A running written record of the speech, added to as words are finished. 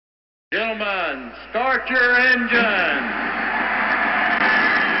Gentlemen, start your engine.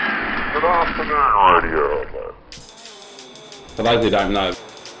 Good afternoon, Radio Hotler. For those who don't know,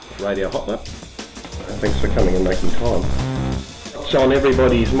 Radio Hotler. Thanks for coming and making time. It's on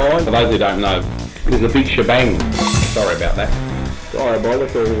everybody's mind. For those who don't know, there's a big shebang. Sorry about that.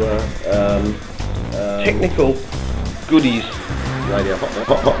 Diabolical technical goodies. Radio Hotler.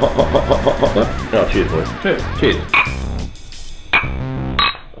 Hotler. Oh, cheers, boys. Cheers.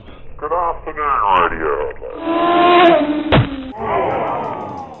 Good afternoon, Radio Hotler.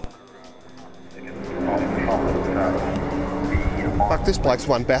 Fuck, this bloke's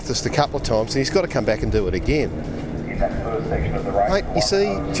won Bathurst a couple of times and he's got to come back and do it again. Mate, you see,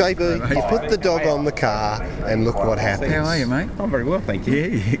 JB, you put the dog on the car and look what happens. How are you, mate? I'm very well, thank you.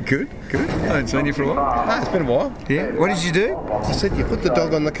 Yeah, good. I haven't seen you for a while. No, it's been a while. Yeah, what did you do? I said, you put the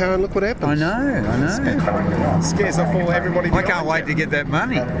dog on the car and look what happens. I know. Scares off all everybody. I can't wait to get that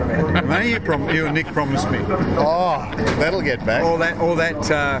money. Money you and Nick promised me. Oh, that'll get back. All that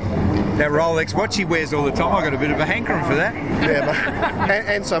Rolex watch he wears all the time. I got a bit of a hankering for that. Yeah,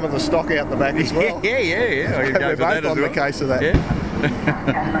 and some of the stock out the back as well. Yeah. I can go We're for that both as on well. the case of that. Yeah.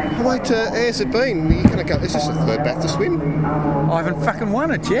 Mate, how's it been? You're going to go, is this the third back to swim? I haven't fucking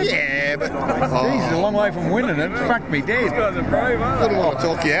won it yet. Yeah, but... Jeez, it's a long way from winning it. Fuck me dead. Wouldn't want to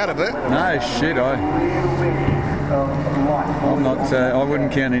talk you out of it. No shit, I'm not. I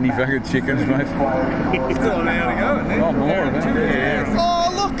wouldn't count any fucking chickens, mate. Still an hour to go, isn't it? Oh, more of it. Yeah. Oh,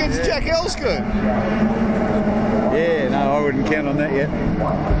 look, it's Jack Elsgood. Yeah, no, I wouldn't count on that yet.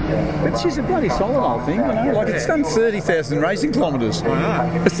 But she's a bloody solid old thing, you know. Like, it's done 30,000 racing kilometres.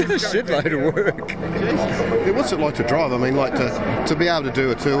 It's a shitload of work. Yeah, what's it like to drive? I mean, like to be able to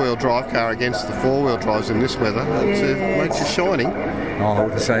do a two-wheel drive car against the four-wheel drives in this weather, it makes you shining. Oh, I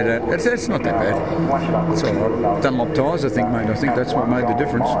wouldn't say that. It's not that bad. It's all right. Dunlop tyres, I think, mate. I think that's what made the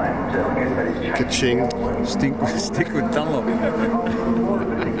difference. Ka-ching. Stick with Dunlop.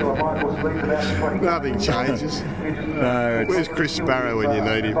 Nothing changes. No, Where's Chris Sparrow when you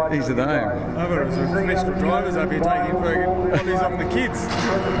need him? he's at home. I thought it was professional drivers up here taking bodies off the kids.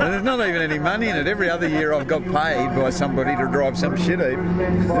 And there's not even any money in it. Every other year I've got paid by somebody to drive some shit heap.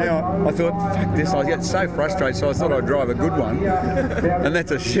 Now, I thought, fuck this, I get so frustrated, so I thought I'd drive a good one. And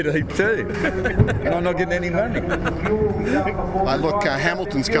that's a shit heap too. And I'm not getting any money. Look,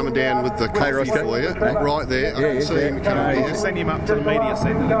 Hamilton's coming down with the coffee Roscoe. for you, right there. I can see him coming You down. send him up to the media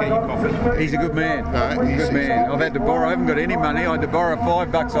centre to get your coffee. He's a good man. No, He's a good man. I've had to borrow, I haven't got any money. I had to borrow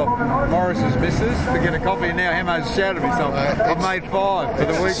 $5 off Morris's missus to get a coffee, and now Hammo's shouted at me something. I've made $5 for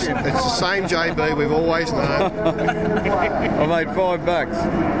the weekend. It's the same JB we've always known. I made $5.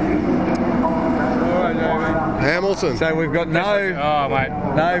 All right, Jamie. Hamilton. So we've got no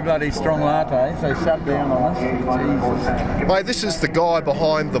bloody strong lattes. They shut down on us. Jesus. Mate, this is the guy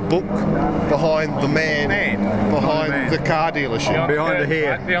behind the book, behind the man, behind the car dealership. Behind the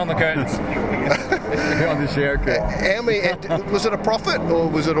hair. Beyond the curtains. Behind the shower curtain. How many? Was it a profit or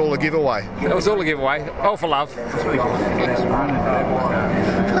was it all a giveaway? It was all a giveaway. All for love.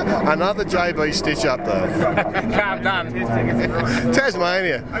 Another JB stitch up though. Calm done.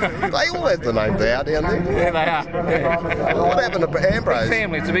 Tasmania. They all have the name Bow down there. Yeah, they are. Yeah. What happened to Ambrose?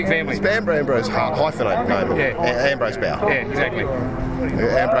 Family. It's a big family. It's Ambrose hyphenated name. Yeah. Ambrose Bow. Yeah, exactly.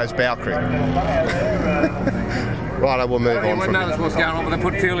 Ambrose Bow Creek. Right, I will move on Everyone from knows what's going on, but they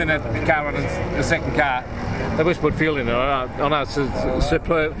put fuel in that car on the second car. They just put fuel in it. I know it's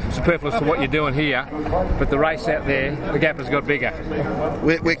superfluous to what you're doing here, but the race out there, the gap has got bigger.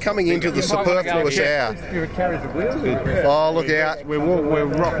 We're coming into the superfluous hour. Oh, look out. We're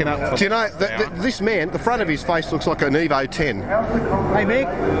rocking up. Do you know, this man, the front of his face looks like an Evo 10. Hey, Mick.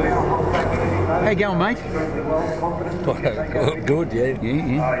 How you going, mate? Good, yeah.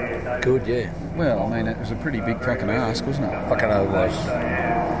 Yeah. Good, yeah. Well, I mean, it was a pretty big fucking ask, wasn't it? Fucking hell, it was.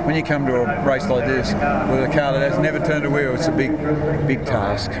 When you come to a race like this with a car that has never turned a wheel, it's a big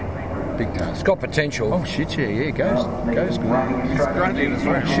task. Big task. It's got potential. Oh shit, yeah, it goes good.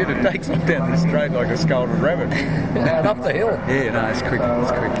 Oh shit, it takes off down the straight like a scalded rabbit. And up the hill. Yeah, no, it's quick,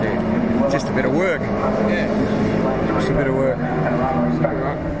 yeah. Just a bit of work. Yeah. Just a bit of work.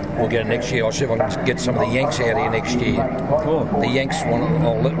 We'll get it next year. I'll see if I can get some of the Yanks out here next year. Cool. The Yanks one,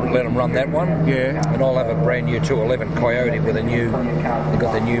 I'll let them run that one. Yeah. And I'll have a brand new 211 Coyote with they've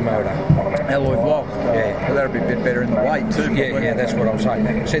got the new motor. Alloy block. Yeah. Well, that'll be a bit better in the weight too. Yeah, that's what I'm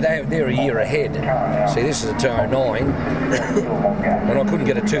saying. See, they're a year ahead. See, this is a 209, and I couldn't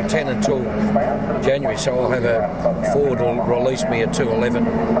get a 210 until January, so I'll have a Ford will release me a 211.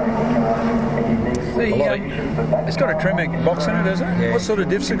 It's got a Tremec box in it, doesn't it? Yeah. What sort of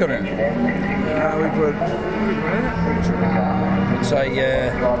diffs it got in it? We put It's a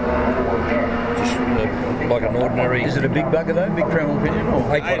just like an ordinary. Is it a big bugger though? Big Crown Pinion?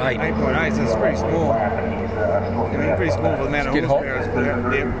 8.8. 8.8, so it's pretty small. I mean, pretty small for the amount of Get hot. horsepower.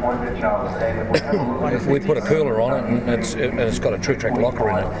 We put a cooler on it, and it's got a true track locker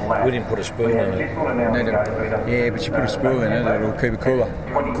in it. We didn't put a spool in it. Yeah, but you put a spool in it, it'll keep it cooler.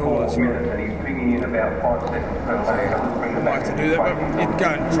 I'd like to do that, but you'd go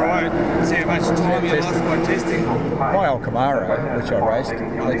and try it, see how much time you lost by testing. My old Camaro, which I raced,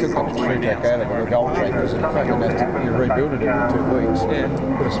 they took the true track out of it, the gold track, because in fact you rebuilt it in 2 weeks. Yeah.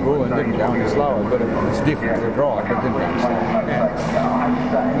 Put a spool in, didn't go any slower, but it's different to drive, but didn't go any slower.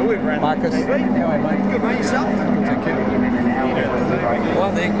 Well, we've ran Marcus, how are you, mate? good, mate, yourself? Good, thank you.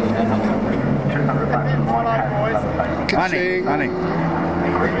 One thing. Honey.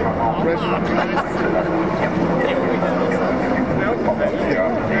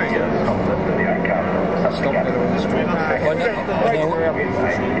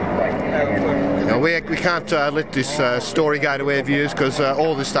 Now, we can't let this story go to our views because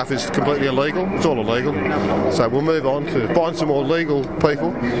all this stuff is completely illegal. It's all illegal. So we'll move on to find some more legal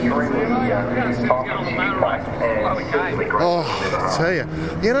people. Oh, I tell you,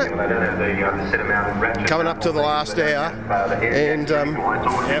 coming up to the last hour, and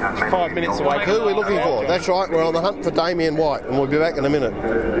 5 minutes away. Who are we looking for? That's right, we're on the hunt for Damien White, and we'll be back in a minute.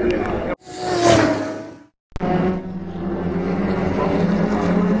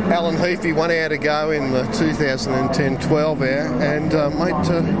 Alan Heafy, 1 hour to go in the 2010-12 hour, and mate,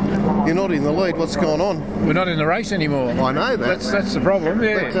 you're not in the lead. What's going on? We're not in the race anymore. I know that. That's the problem.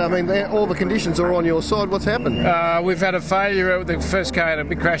 Yeah. But I mean, all the conditions are on your side. What's happened? We've had a failure with the first car, had a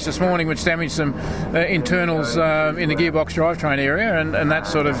big crash this morning, which damaged some internals in the gearbox drivetrain area, and that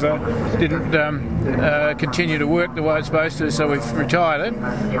sort of didn't continue to work the way it's supposed to. So we've retired it.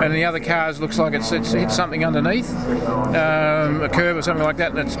 And the other cars looks like it's hit something underneath, a curb or something like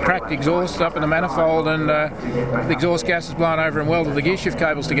that, and it's cracked exhaust up in the manifold, and the exhaust gas has blown over and welded the gear shift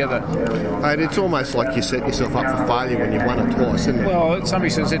cables together. And it's almost like you set yourself up for failure when you've won it twice, isn't it? Well, somebody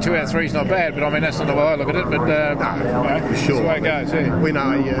says that 2 out of 3 is not bad, but I mean that's not the way I look at it. But for sure. that's the way it goes. Yeah. We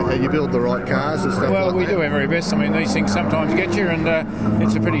know you build the right cars and stuff. Well, like we that. do our very best. I mean, these things sometimes get you, and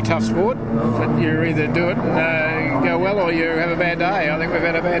it's a pretty tough sport. But you either do it and go well, or you have a bad day. I think we've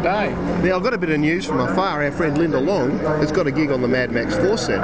had a bad day. Now, I've got a bit of news from afar. Our friend Linda Long has got a gig on the Mad Max 4 set.